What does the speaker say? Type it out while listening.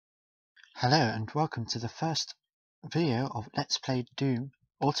Hello and welcome to the first video of Let's Play Doom,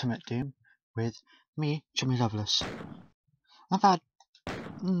 Ultimate Doom, with me, Jimmy Loveless. I've had,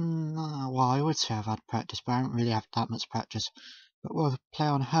 well, I would say I've had practice, but I don't really have that much practice. But we'll play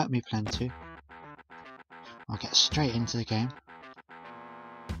on Hurt Me Plenty. I'll get straight into the game.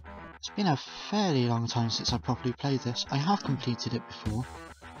 It's been a fairly long time since I properly played this. I have completed it before,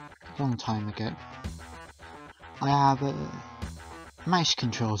 a long time ago. I have mouse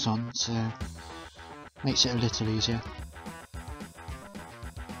controls on, so makes it a little easier.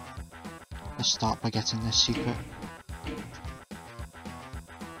 Let's start by getting this secret.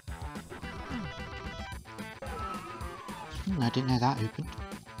 I didn't know that opened.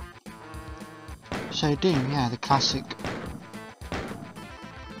 So Doom, yeah, the classic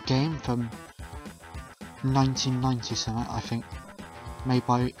game from 1990 something, I think, made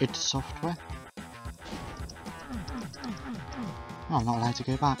by id Software. Oh, I'm not allowed to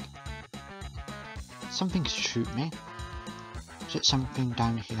go back. Something shoot me. Is it something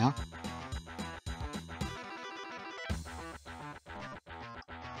down here?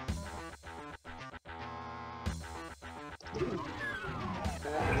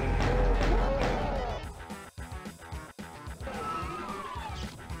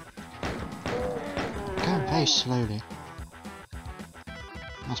 Going very slowly.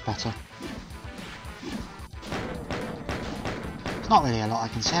 That's better. There's not really a lot I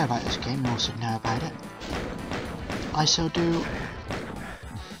can say about this game, you all should know about it. I shall do...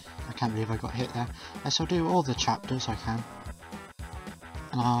 I can't believe I got hit there. I shall do all the chapters I can.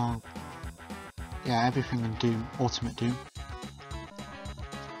 And I'll... yeah, everything in Doom, Ultimate Doom.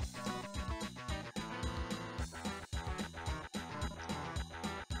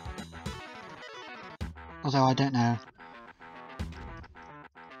 Although I don't know.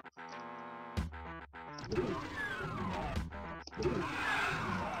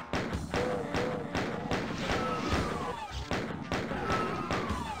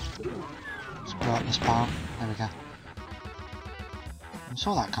 Let's blow up this bar. There we go. I'm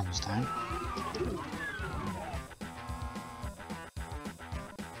sure that comes down.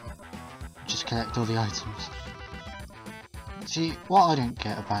 Just collect all the items. See, what I don't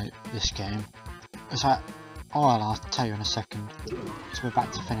get about this game is that, oh well, I'll tell you in a second, so we're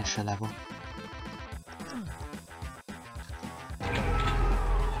about to finish the level.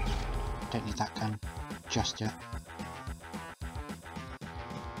 Don't need that gun just yet.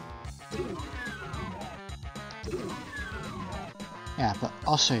 Yeah, but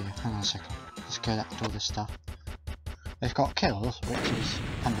I'll show you. Hang on a second. Let's collect all this stuff. They've got kills, which is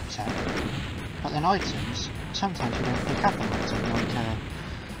 100%. But then items, sometimes you don't pick up an item, like a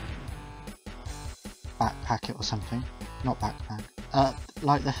backpack or something. Not backpack.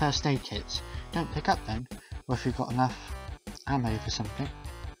 Like the first aid kits. Don't pick up them, or if you've got enough ammo for something.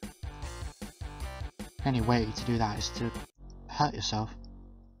 The only way to do that is to hurt yourself.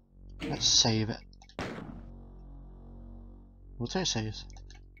 Let's save it. Auto saves.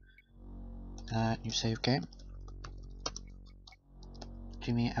 New save game.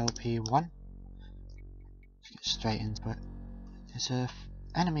 Jimmy LP1. Let's get straight into it. There's a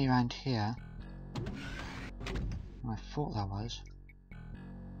enemy around here. I thought there was.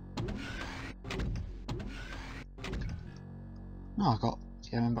 Oh, I got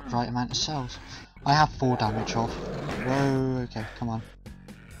the right amount of cells. I have 4 damage off. Whoa, okay, come on.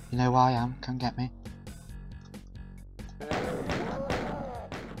 You know where I am, come get me.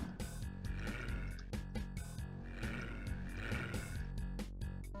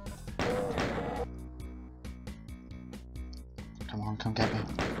 Come on, come get me.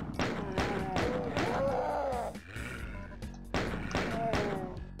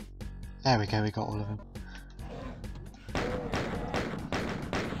 There we go, we got all of them.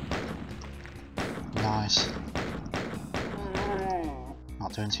 Nice.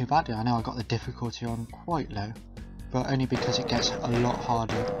 Not doing too bad. I know I got the difficulty on quite low, but only because it gets a lot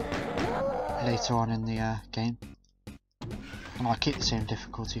harder later on in the game. And I'll keep the same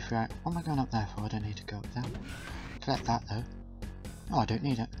difficulty throughout. What am I going up there for? I don't need to go up there. Collect that though. Oh, I don't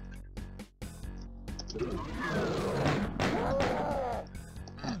need it.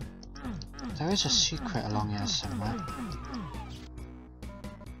 Okay. There is a secret along here somewhere.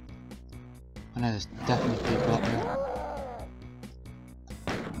 I know there's definitely people up there.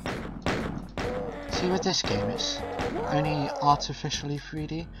 See, with this game, it's only artificially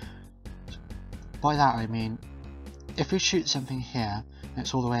 3D. By that I mean, if you shoot something here and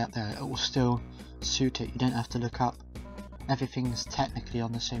it's all the way up there, it will still suit it. You don't have to look up. Everything's technically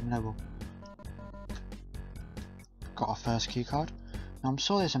on the same level. Got our first key card. Now I'm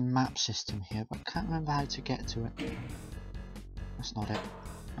sure there's a map system here, but I can't remember how to get to it. That's not it.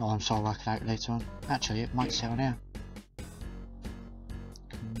 Oh, I'm sure I'll work it out later on. Actually, it might say on here.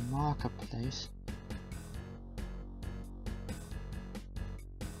 Marketplace.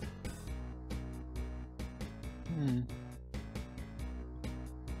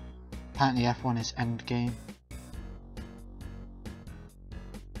 Apparently F1 is end game.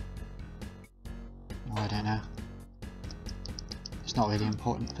 Oh, I don't know. It's not really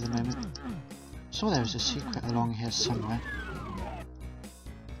important for the moment. So there is a secret along here somewhere.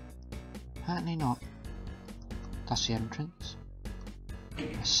 Apparently not. That's the entrance.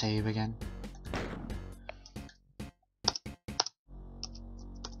 A save again.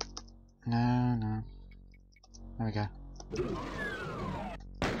 No, no. There we go.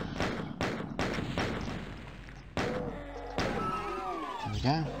 There we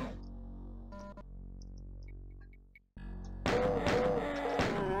go.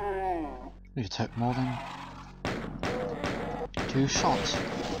 You took more than 2 shots.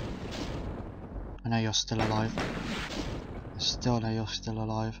 I know you're still alive. I still know you're still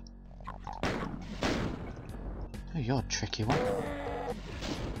alive. Oh, you're a tricky one.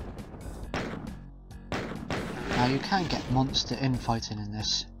 Now you can get monster infighting in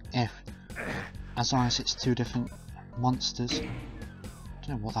this, as long as it's 2 different monsters. I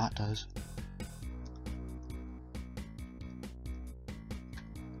don't know what that does.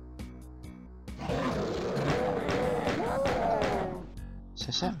 Is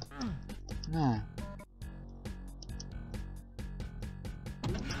this it? No.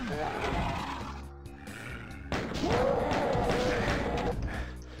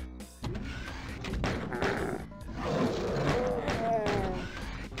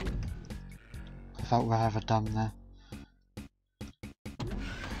 I felt rather dumb there.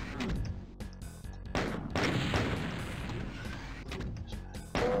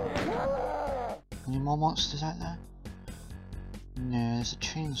 Any more monsters out there? No, there's a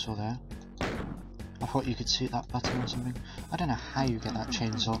chainsaw there. I thought you could see that button or something. I don't know how you get that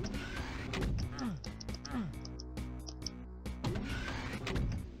chainsaw.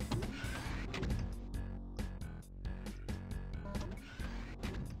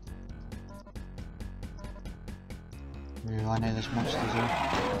 Ooh, I know there's monsters here.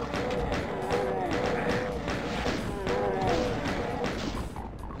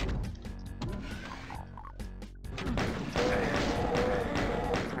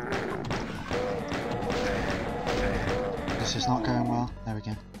 This is not going well. There we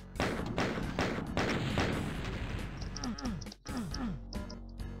go.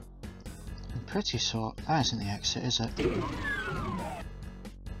 I'm pretty sure that isn't the exit, is it?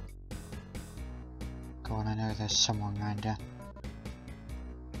 Go on, I know there's someone around here.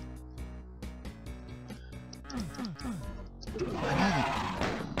 I know that.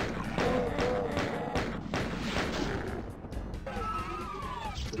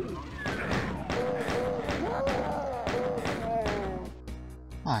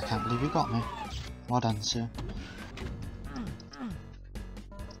 Oh, I can't believe you got me. Well done, sir.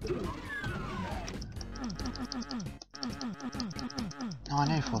 Oh, I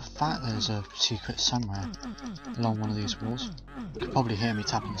know for a fact there's a secret somewhere along one of these walls. You could probably hear me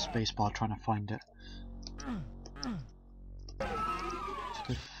tapping the spacebar trying to find it. Let's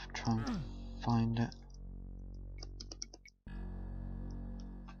go try and find it.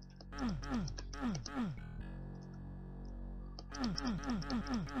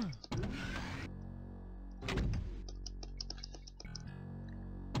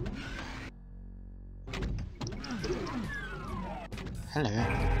 Hello.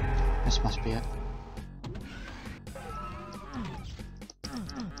 This must be it.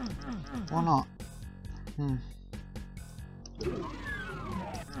 Or not.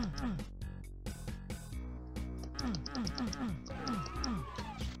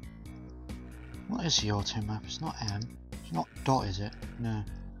 What is the auto map? It's not M. It's not dot, is it? No.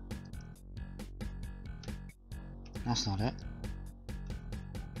 That's not it.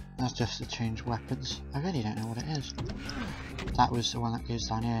 That's just to change weapons. I really don't know what it is. That was the one that goes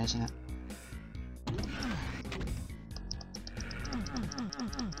down here, isn't it?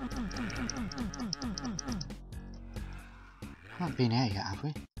 Haven't been here yet, have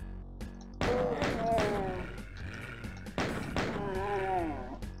we?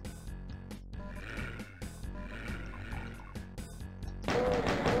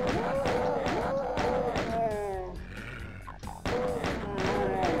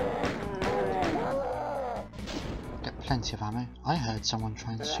 Plenty of ammo. I heard someone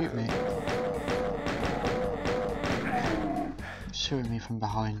try and shoot me. Shooting me from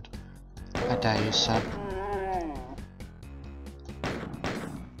behind. I dare you, sir.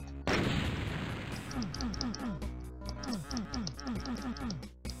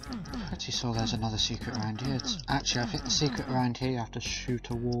 Pretty sure there's another secret around here. Actually, I think the secret around here you have to shoot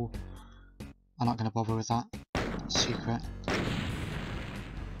a wall. I'm not going to bother with that. Secret.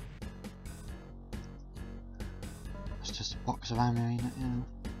 It's just a box of ammo in it, yeah.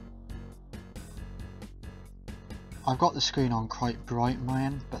 I've got the screen on quite bright on my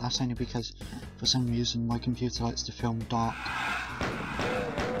end, but that's only because for some reason my computer likes to film dark.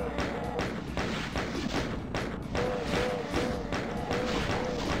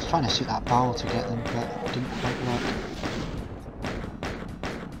 I was trying to shoot that barrel to get them, but it didn't quite work.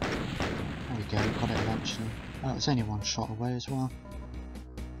 There we go, got it eventually. Oh, it's only one shot away as well.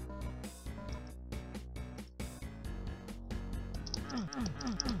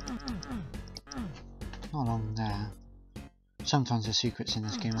 Not along there. Sometimes the secrets in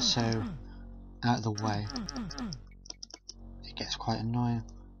this game are so out of the way, it gets quite annoying.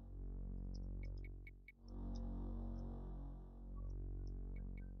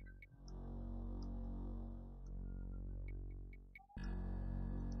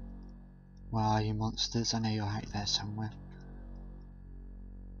 Where are you monsters? I know you're out there somewhere.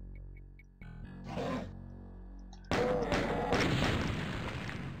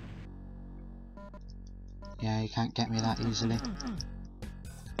 Yeah, you can't get me that easily.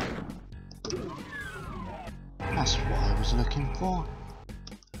 That's what I was looking for.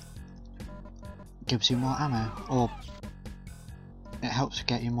 Gives you more ammo, or it helps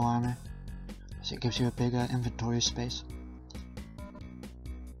get you more ammo, so it gives you a bigger inventory space.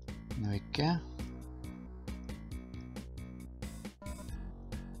 There we go.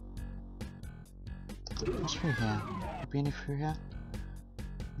 What's through here? Be any through here?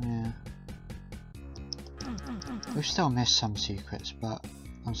 Yeah. We've still missed some secrets, but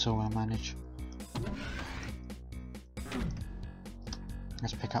I'm sure we'll manage.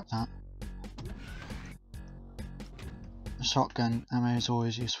 Let's pick up that. The shotgun ammo is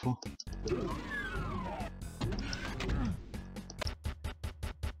always useful.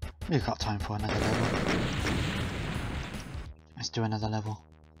 We've got time for another level. Let's do another level.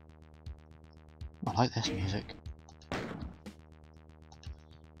 I like this music.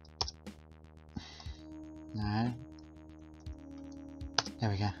 No. There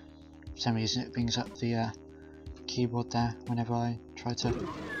we go. For some reason it brings up the keyboard there whenever I try to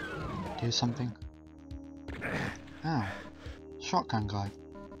do something. Ow. Shotgun guy.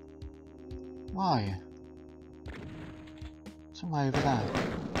 Where are you? Somewhere over there.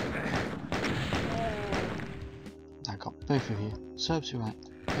 I got both of you. Serves you right.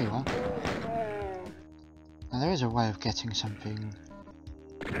 There you are. Now there is a way of getting something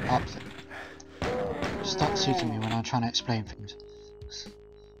up there. Stop shooting me when I'm trying to explain things.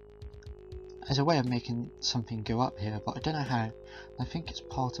 There's a way of making something go up here, but I don't know how. I think it's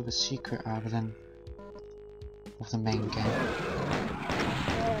part of a secret rather than of the main game.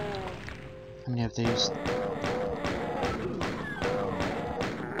 How many of these?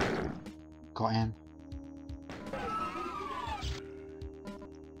 Got him.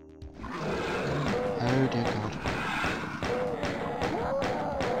 Oh dear God.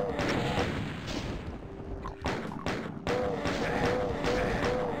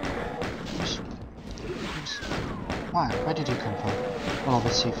 Wow, where did you come from? Well,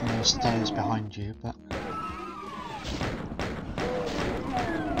 obviously from those stairs behind you, but...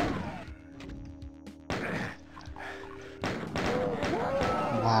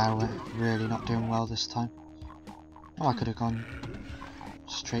 Wow, we're really not doing well this time. Oh, I could have gone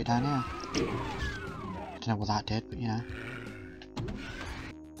straight down here. I don't know what that did, but you know.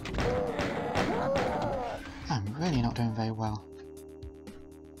 I'm really not doing very well.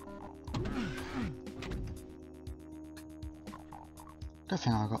 Good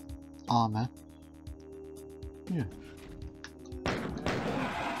thing I got armour. Yeah.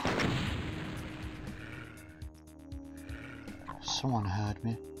 Someone heard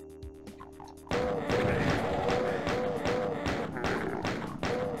me.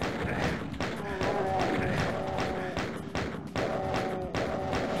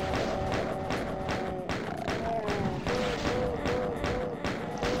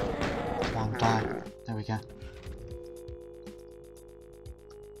 Come on, die. There we go.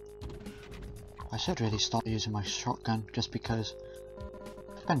 I should really stop using my shotgun just because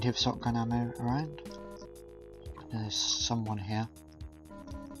there's plenty of shotgun ammo around. There's someone here.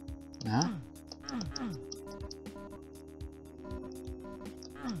 No?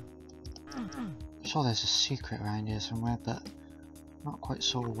 I'm sure there's a secret around here somewhere, but not quite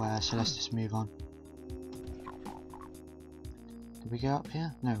sure where, so let's just move on. Did we go up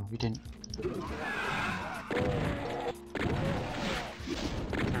here? No, we didn't.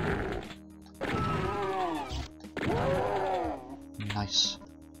 Nice.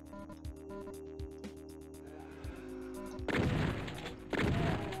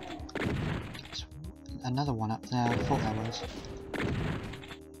 another one up there. I thought there was.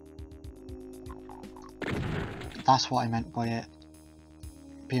 That's what I meant by it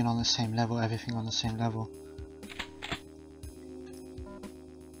being on the same level, everything on the same level.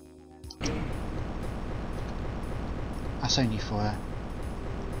 That's only for a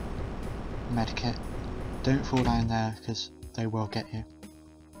medkit. Don't fall down there because they will get you.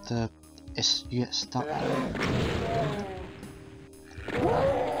 You get stuck.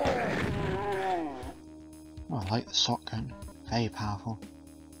 Oh, I like the shotgun. Very powerful.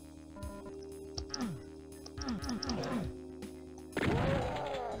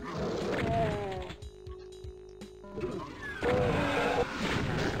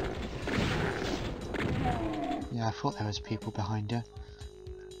 Yeah, I thought there was people behind you.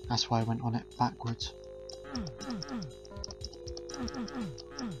 That's why I went on it backwards.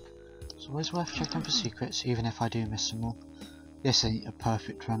 It's always worth checking for secrets, even if I do miss some more. This ain't a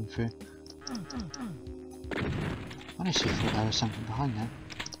perfect run through. I honestly thought there was something behind there.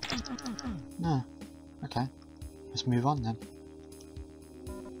 No. Okay. Let's move on then.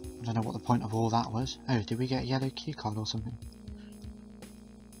 I don't know what the point of all that was. Oh, did we get a yellow key card or something?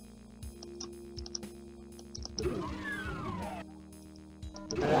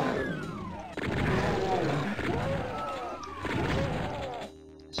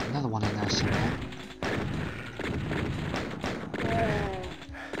 There's another one in there somewhere.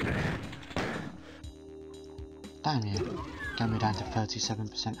 Damn you. Getting me down to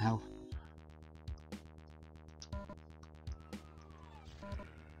 37% health.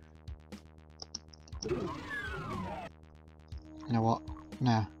 You know what?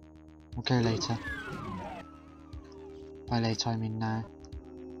 No. We'll go later. By later I mean now.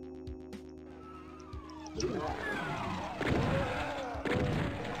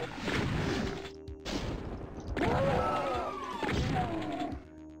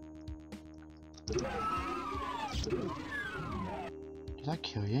 Did I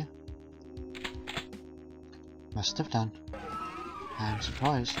kill you? Must have done. I'm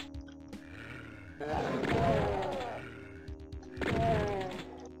surprised.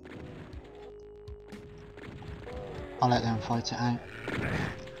 I'll let them fight it out.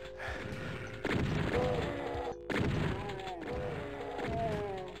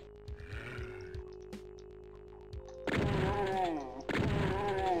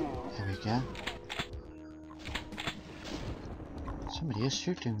 There we go. Somebody is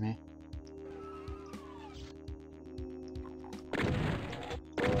shooting me.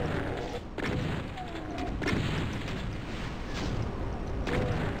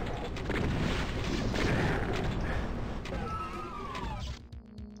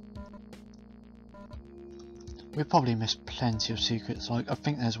 We probably missed plenty of secrets. Like I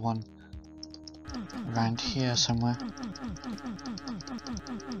think there's one around here somewhere.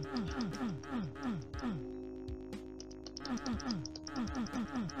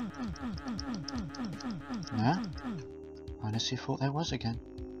 No? I honestly thought there was again.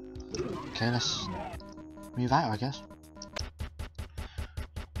 Okay, let's move out, I guess.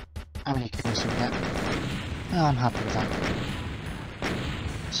 How many kills did we get? Oh, I'm happy with that.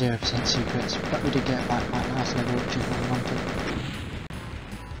 0% secrets, but we did get back that last level, which is what we wanted.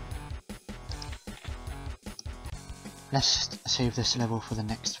 Let's save this level for the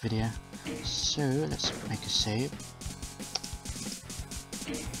next video. So, let's make a save.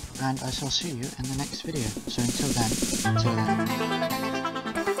 And I shall see you in the next video. So until then.